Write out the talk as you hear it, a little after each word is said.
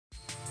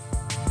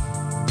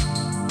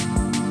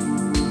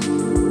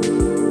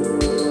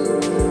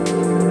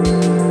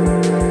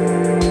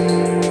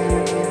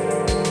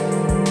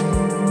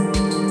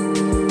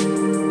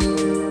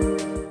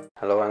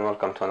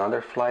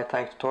fly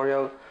tying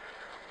tutorial.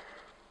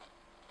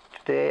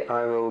 Today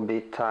I will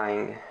be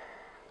tying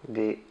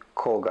the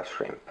Koga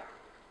Shrimp,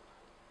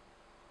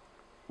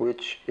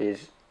 which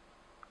is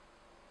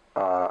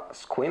a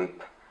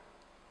squimp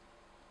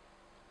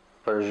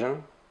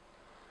version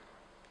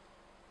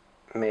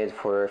made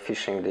for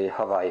fishing the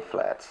Hawaii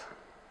flats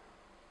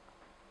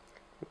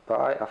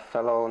by a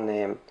fellow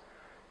named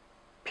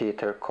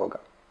Peter Koga.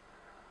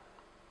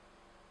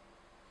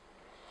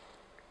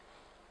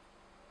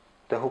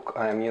 The hook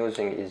I am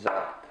using is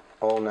a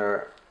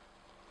Owner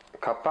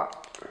Kappa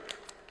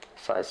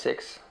size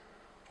 6,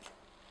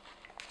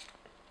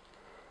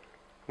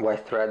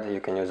 white thread. You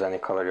can use any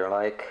color you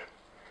like.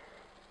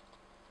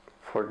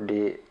 For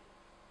the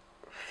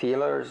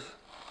feelers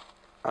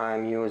I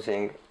am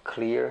using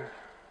clear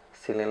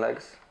sealing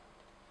legs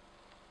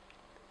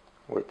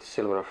with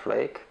silver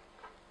flake.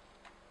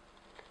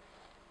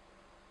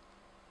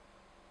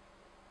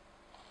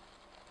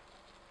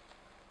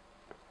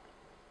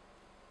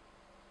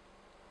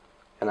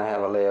 And I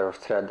have a layer of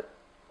thread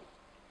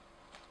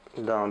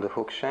down the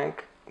hook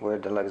shank where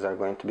the legs are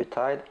going to be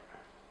tied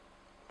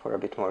for a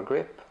bit more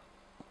grip.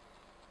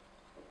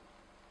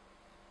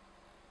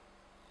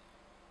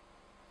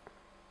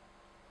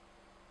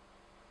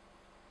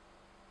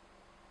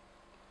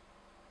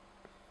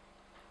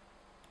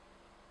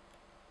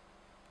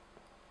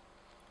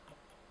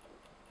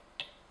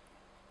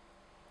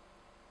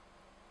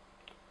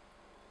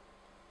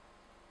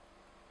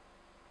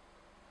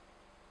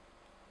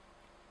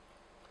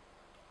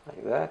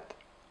 Like that.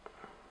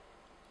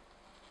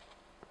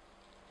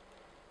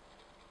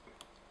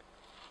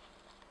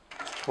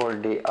 For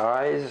the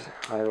eyes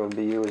I will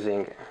be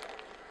using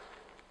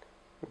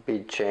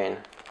bead chain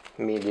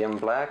medium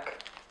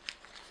black,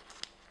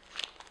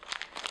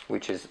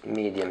 which is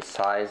medium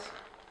size,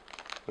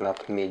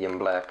 not medium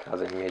black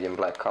as in medium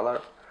black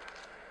color.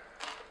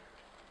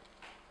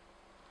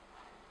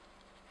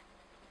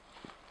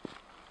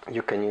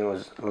 You can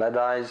use lead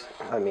eyes,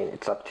 I mean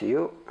it's up to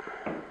you,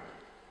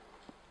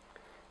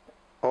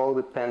 all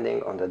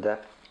depending on the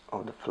depth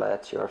of the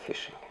flats you are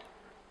fishing.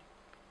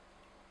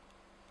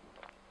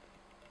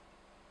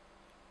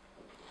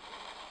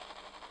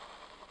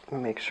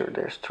 Make sure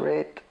they're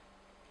straight.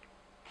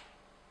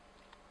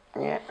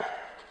 Yeah,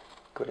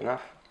 good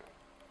enough.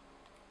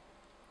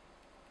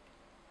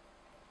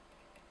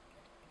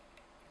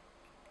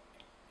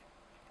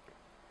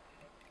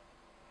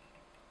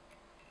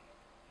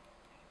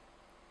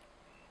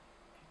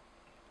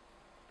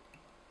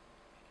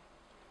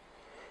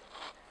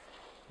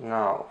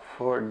 Now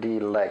for the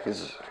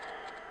legs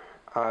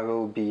I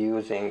will be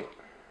using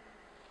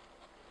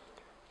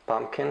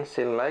pumpkin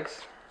seal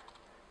legs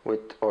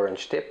with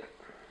orange tip.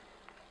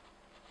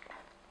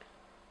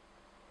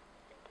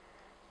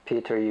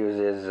 Peter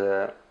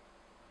uses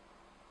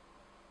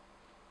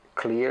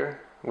clear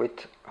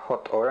with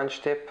hot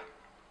orange tip.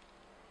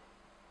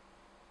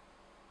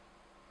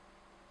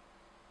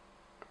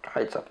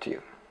 It's up to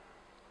you.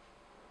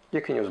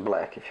 You can use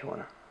black if you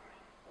wanna.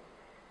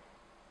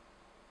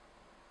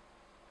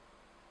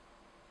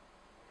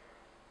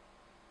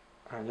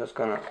 I'm just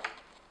gonna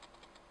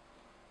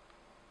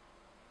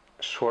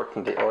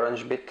shorten the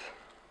orange bit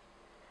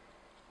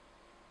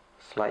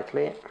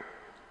slightly,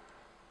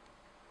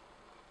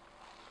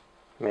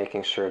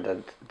 making sure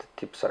that the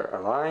tips are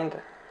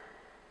aligned.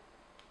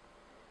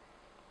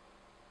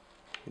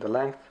 The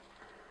length,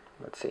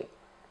 let's see,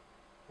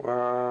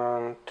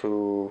 1,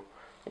 2,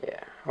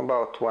 yeah,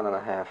 about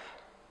 1.5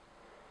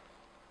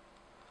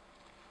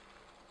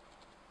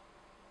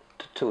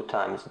 to 2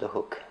 times the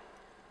hook.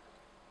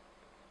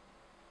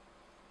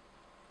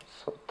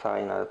 So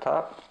tying at the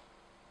top,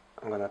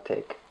 I'm gonna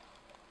take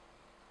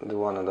the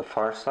one on the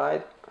far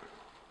side,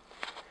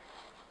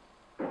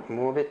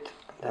 move it,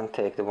 then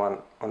take the one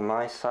on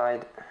my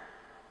side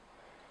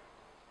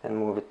and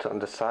move it on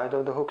the side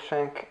of the hook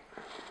shank.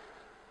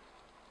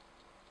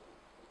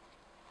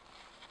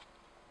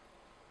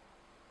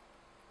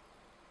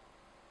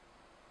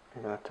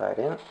 I'm gonna tie it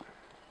in,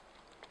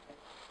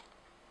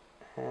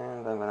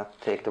 and I'm gonna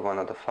take the one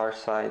on the far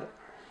side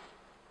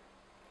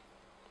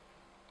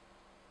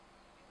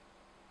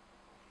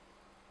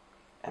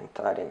and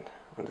tie it in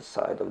on the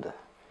side of the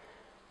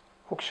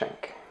hook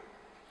shank,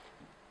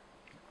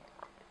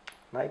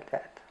 like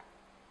that.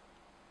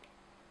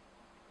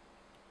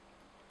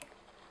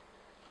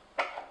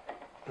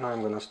 Now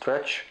I'm gonna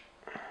stretch,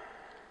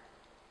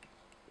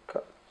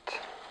 cut,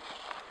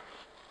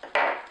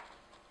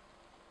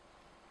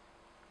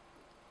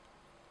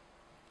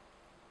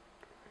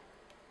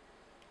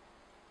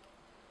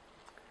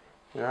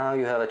 now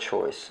you have a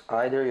choice.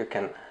 Either you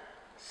can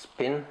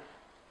spin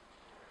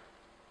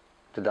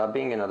the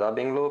dubbing in a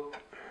dubbing loop.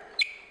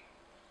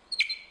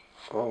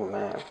 Oh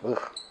man,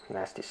 ugh,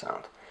 nasty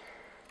sound.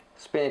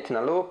 Spin it in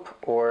a loop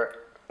or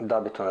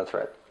dub it on a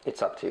thread.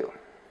 It's up to you.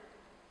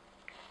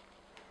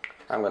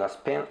 I'm gonna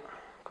spin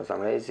because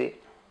I'm lazy.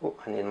 Oh,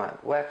 I need my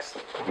wax.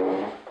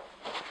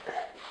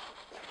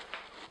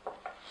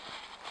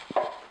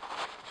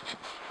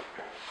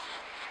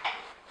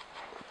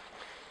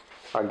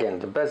 Again,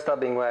 the best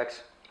dubbing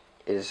wax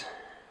is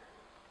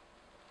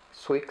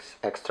Swix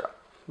Extra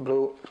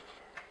Blue.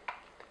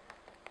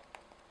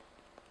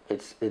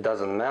 It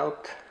doesn't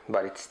melt,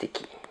 but it's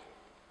sticky,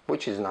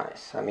 which is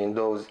nice. I mean,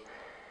 those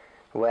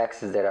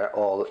waxes that are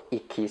all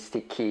icky,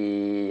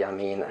 sticky, I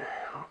mean,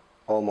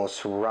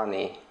 almost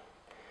runny,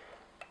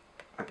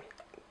 I mean,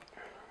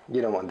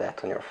 you don't want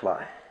that on your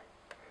fly.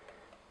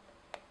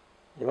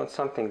 You want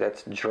something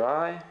that's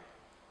dry,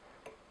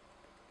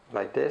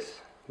 like this,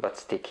 but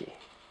sticky.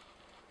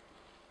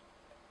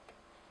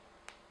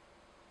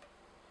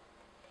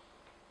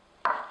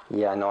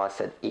 Yeah, I know I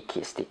said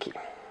icky, sticky.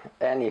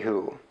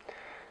 Anywho,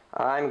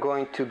 I'm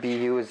going to be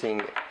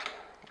using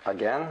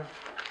again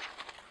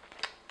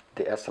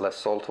the SLS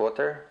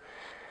saltwater,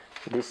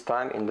 this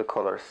time in the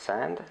color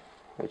sand,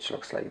 which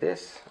looks like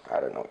this. I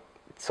don't know,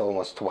 it's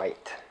almost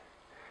white.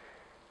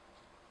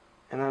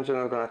 And I'm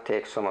just gonna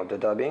take some of the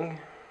dubbing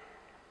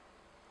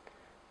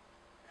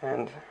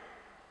and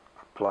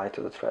apply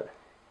to the thread.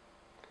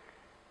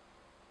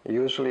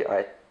 Usually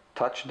I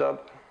touch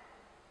dub,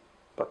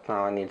 but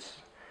now I need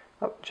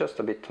just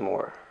a bit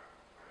more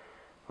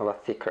of a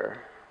thicker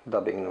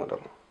dubbing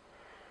noodle.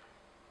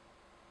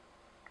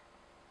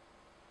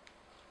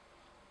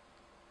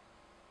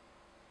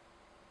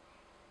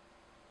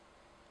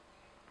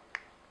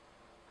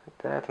 Like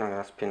that, and I'm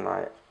going to spin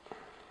my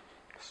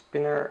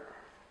spinner.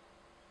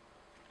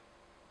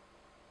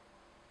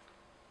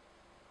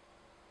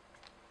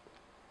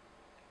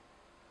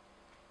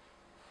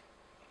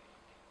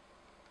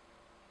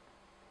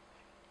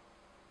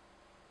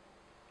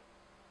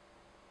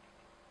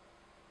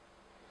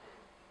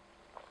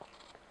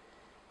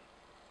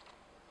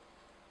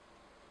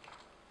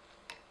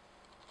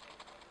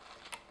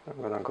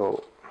 I'm gonna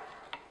go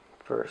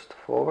first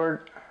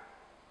forward,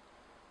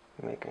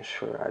 making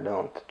sure I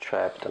don't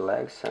trap the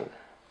legs, and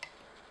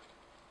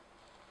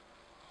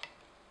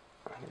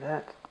like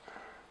that.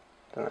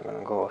 Then I'm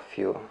gonna go a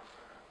few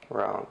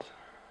rounds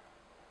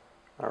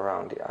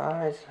around the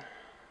eyes.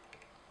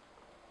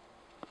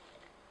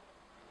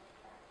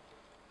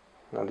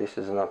 Now this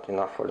is not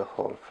enough for the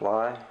whole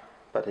fly,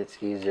 but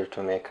it's easier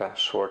to make a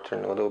shorter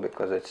noodle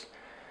because it's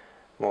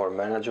more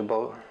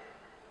manageable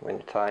when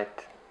you tie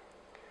it.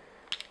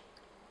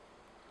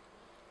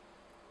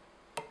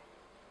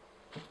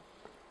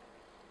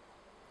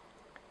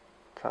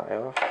 Tie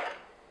off,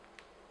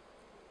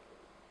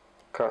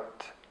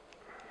 cut,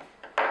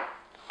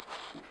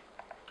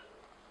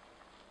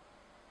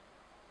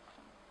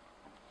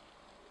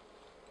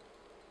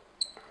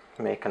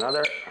 make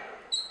another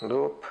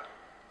loop,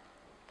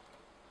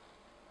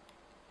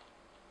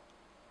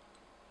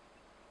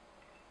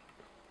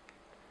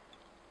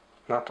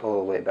 not all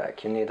the way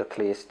back, you need at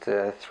least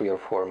 3 or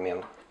 4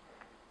 mil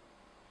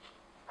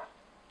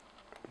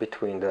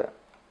between the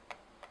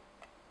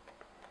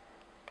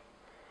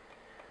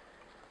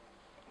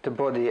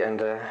body and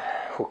the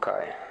hook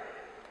eye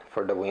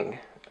for the wing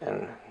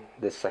and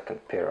the second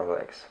pair of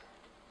legs.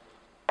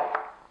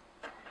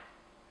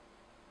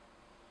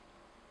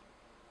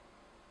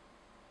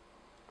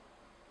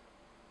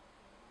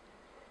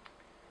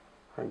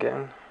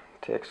 Again,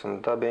 take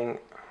some dubbing,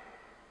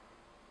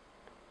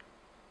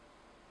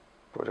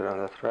 put it on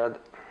the thread.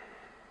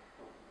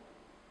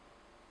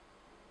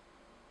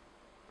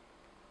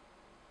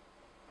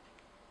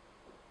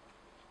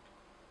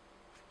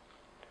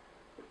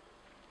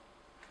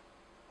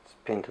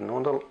 Spin the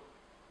noodle.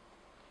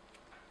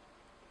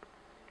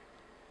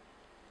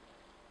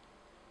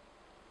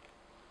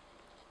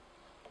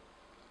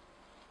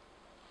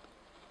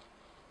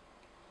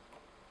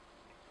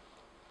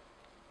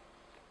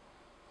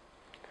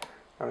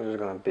 I'm just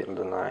gonna build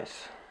a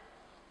nice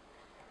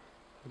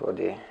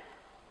body.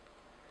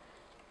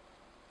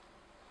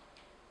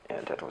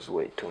 Yeah, that was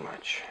way too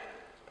much,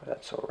 but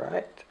that's all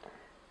right.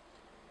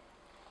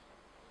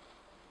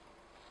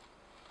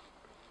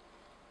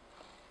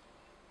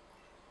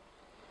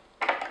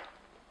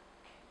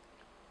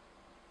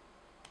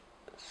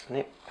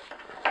 Snip.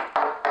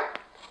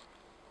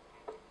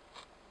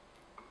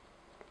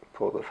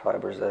 Pull the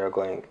fibers that are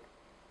going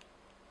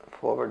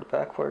forward,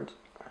 backwards.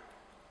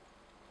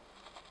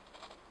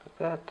 Like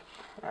that.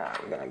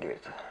 I'm gonna give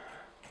it a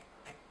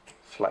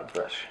slight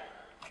brush.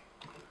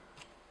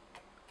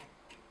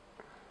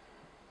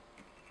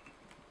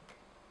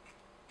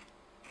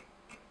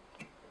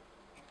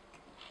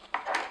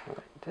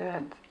 Like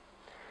that.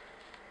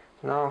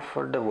 Now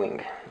for the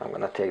wing. I'm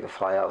gonna take the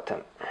fly out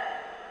and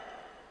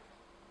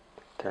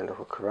turn the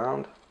hook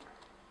around,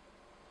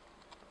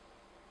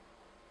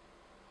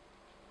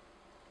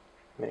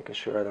 making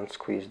sure I don't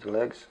squeeze the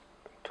legs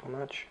too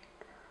much.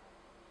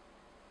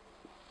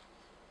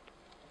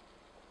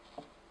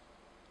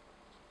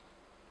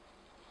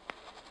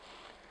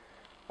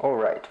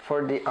 Alright,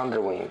 for the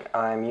underwing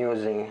I'm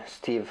using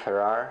Steve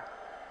Ferrar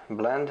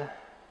blend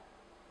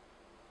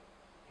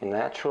in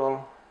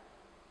natural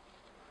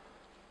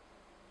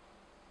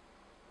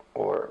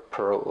or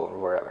pearl or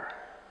wherever.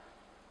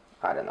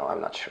 I don't know, I'm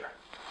not sure.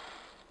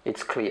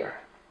 It's clear.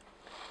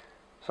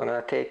 So I'm going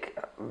to take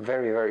a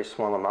very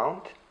small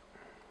amount,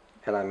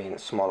 and I mean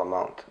small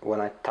amount.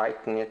 When I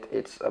tighten it,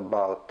 it's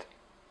about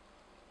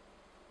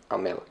a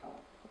mil,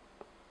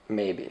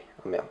 maybe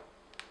a mil.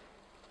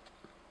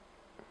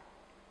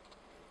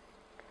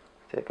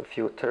 Take a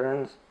few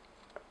turns,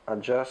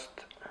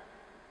 adjust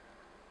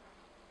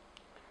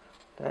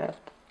that,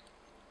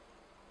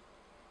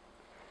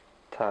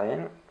 tie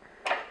in,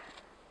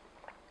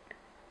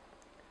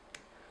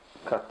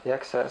 cut the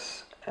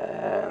excess,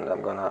 and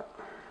I'm gonna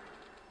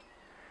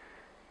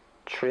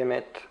trim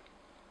it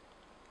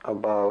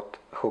about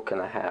hook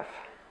and a half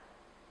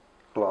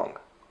long.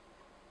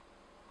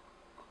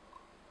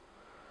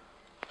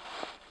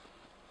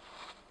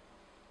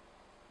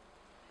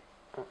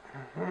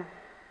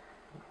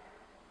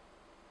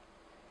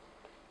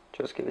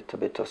 Just give it a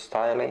bit of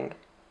styling,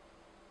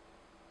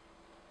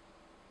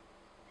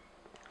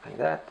 like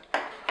that.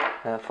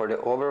 For the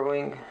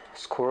overwing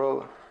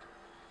squirrel,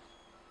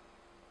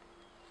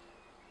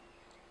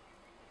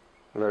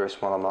 very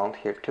small amount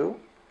here too.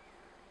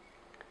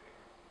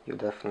 You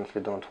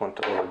definitely don't want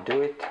to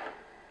overdo it.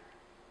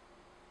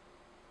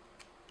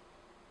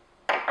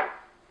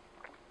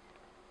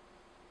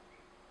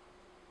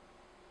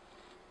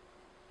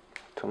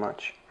 Too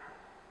much.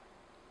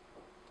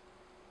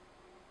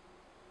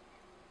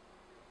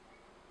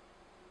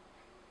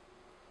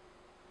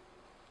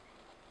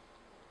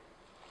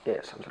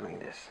 Yeah, something like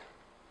this.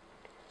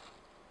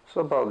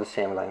 So about the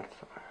same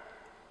length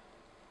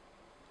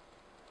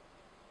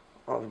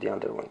of the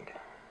underwing.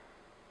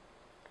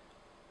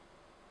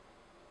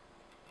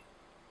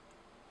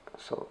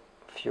 So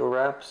a few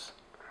wraps,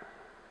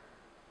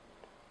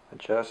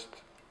 adjust,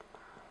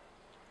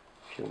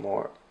 a few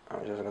more.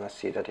 I'm just gonna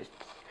see that it's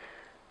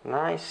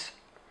nice.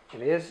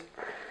 It is.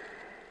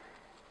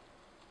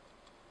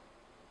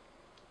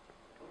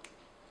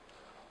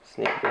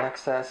 Snip the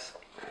excess.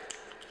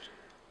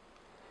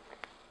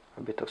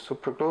 A bit of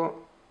super glue.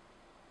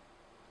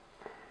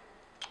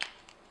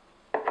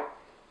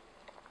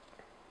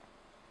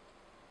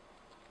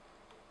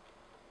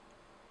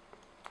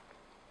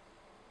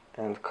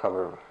 And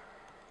cover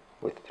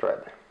with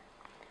thread.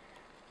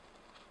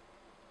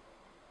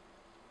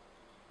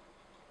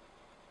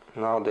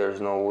 Now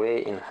there's no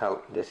way in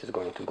hell this is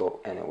going to go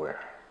anywhere.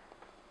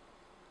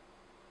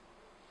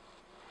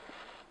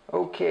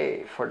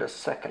 Okay, for the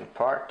second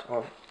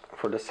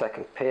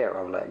pair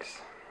of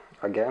legs,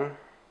 again,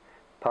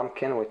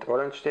 pumpkin with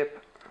orange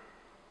tip.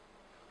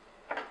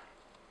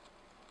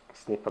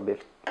 Snip a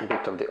bit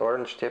of the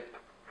orange tip.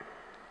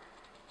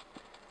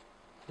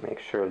 Make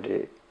sure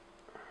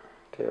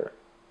they're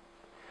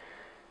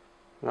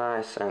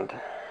nice and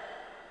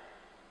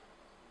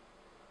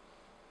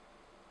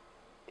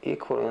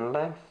equal in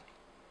length.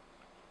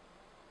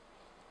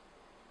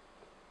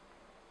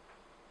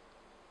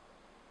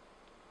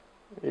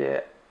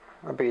 Yeah,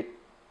 a bit,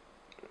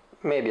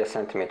 maybe a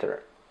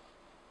centimeter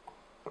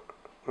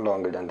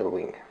longer than the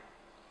wing.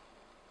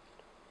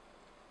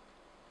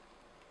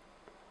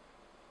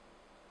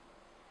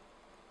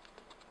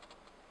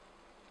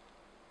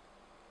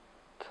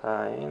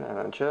 Tie in and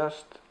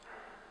adjust.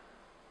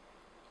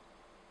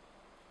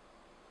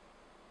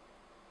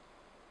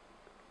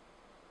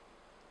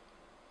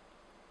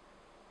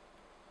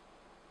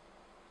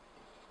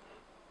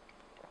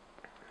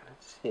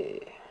 Let's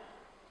see.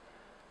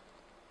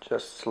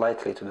 Just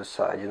slightly to the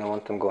side, you don't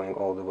want them going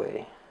all the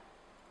way.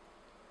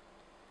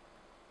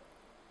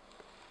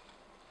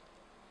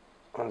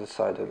 On the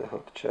side of the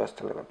hook,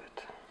 just a little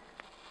bit.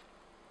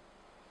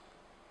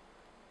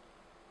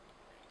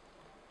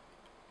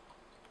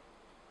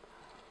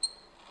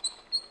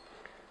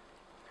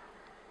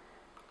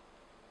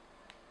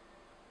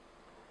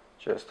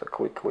 Just a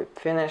quick whip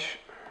finish.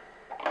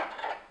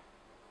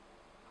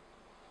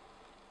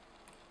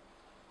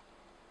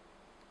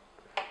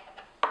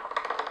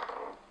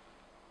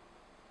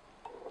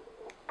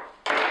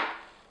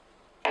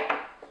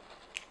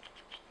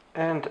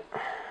 And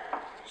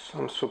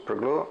some super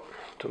glue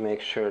to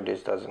make sure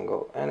this doesn't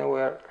go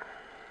anywhere.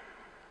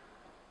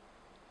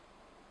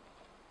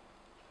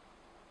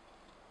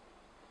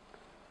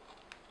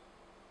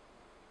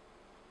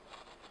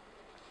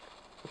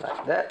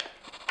 Like that.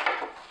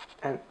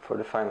 And for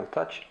the final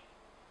touch,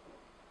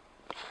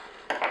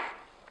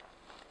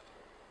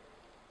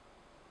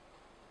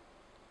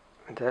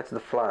 that's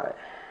the fly.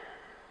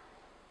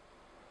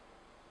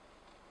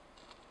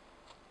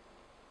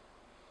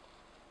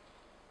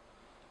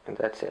 And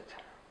that's it.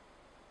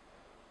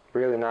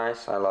 Really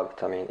nice, I love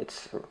it. I mean,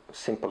 it's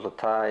simple to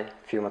tie,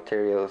 few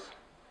materials,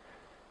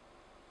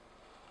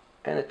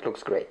 and it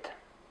looks great.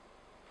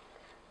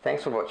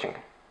 Thanks for watching.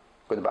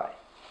 Goodbye.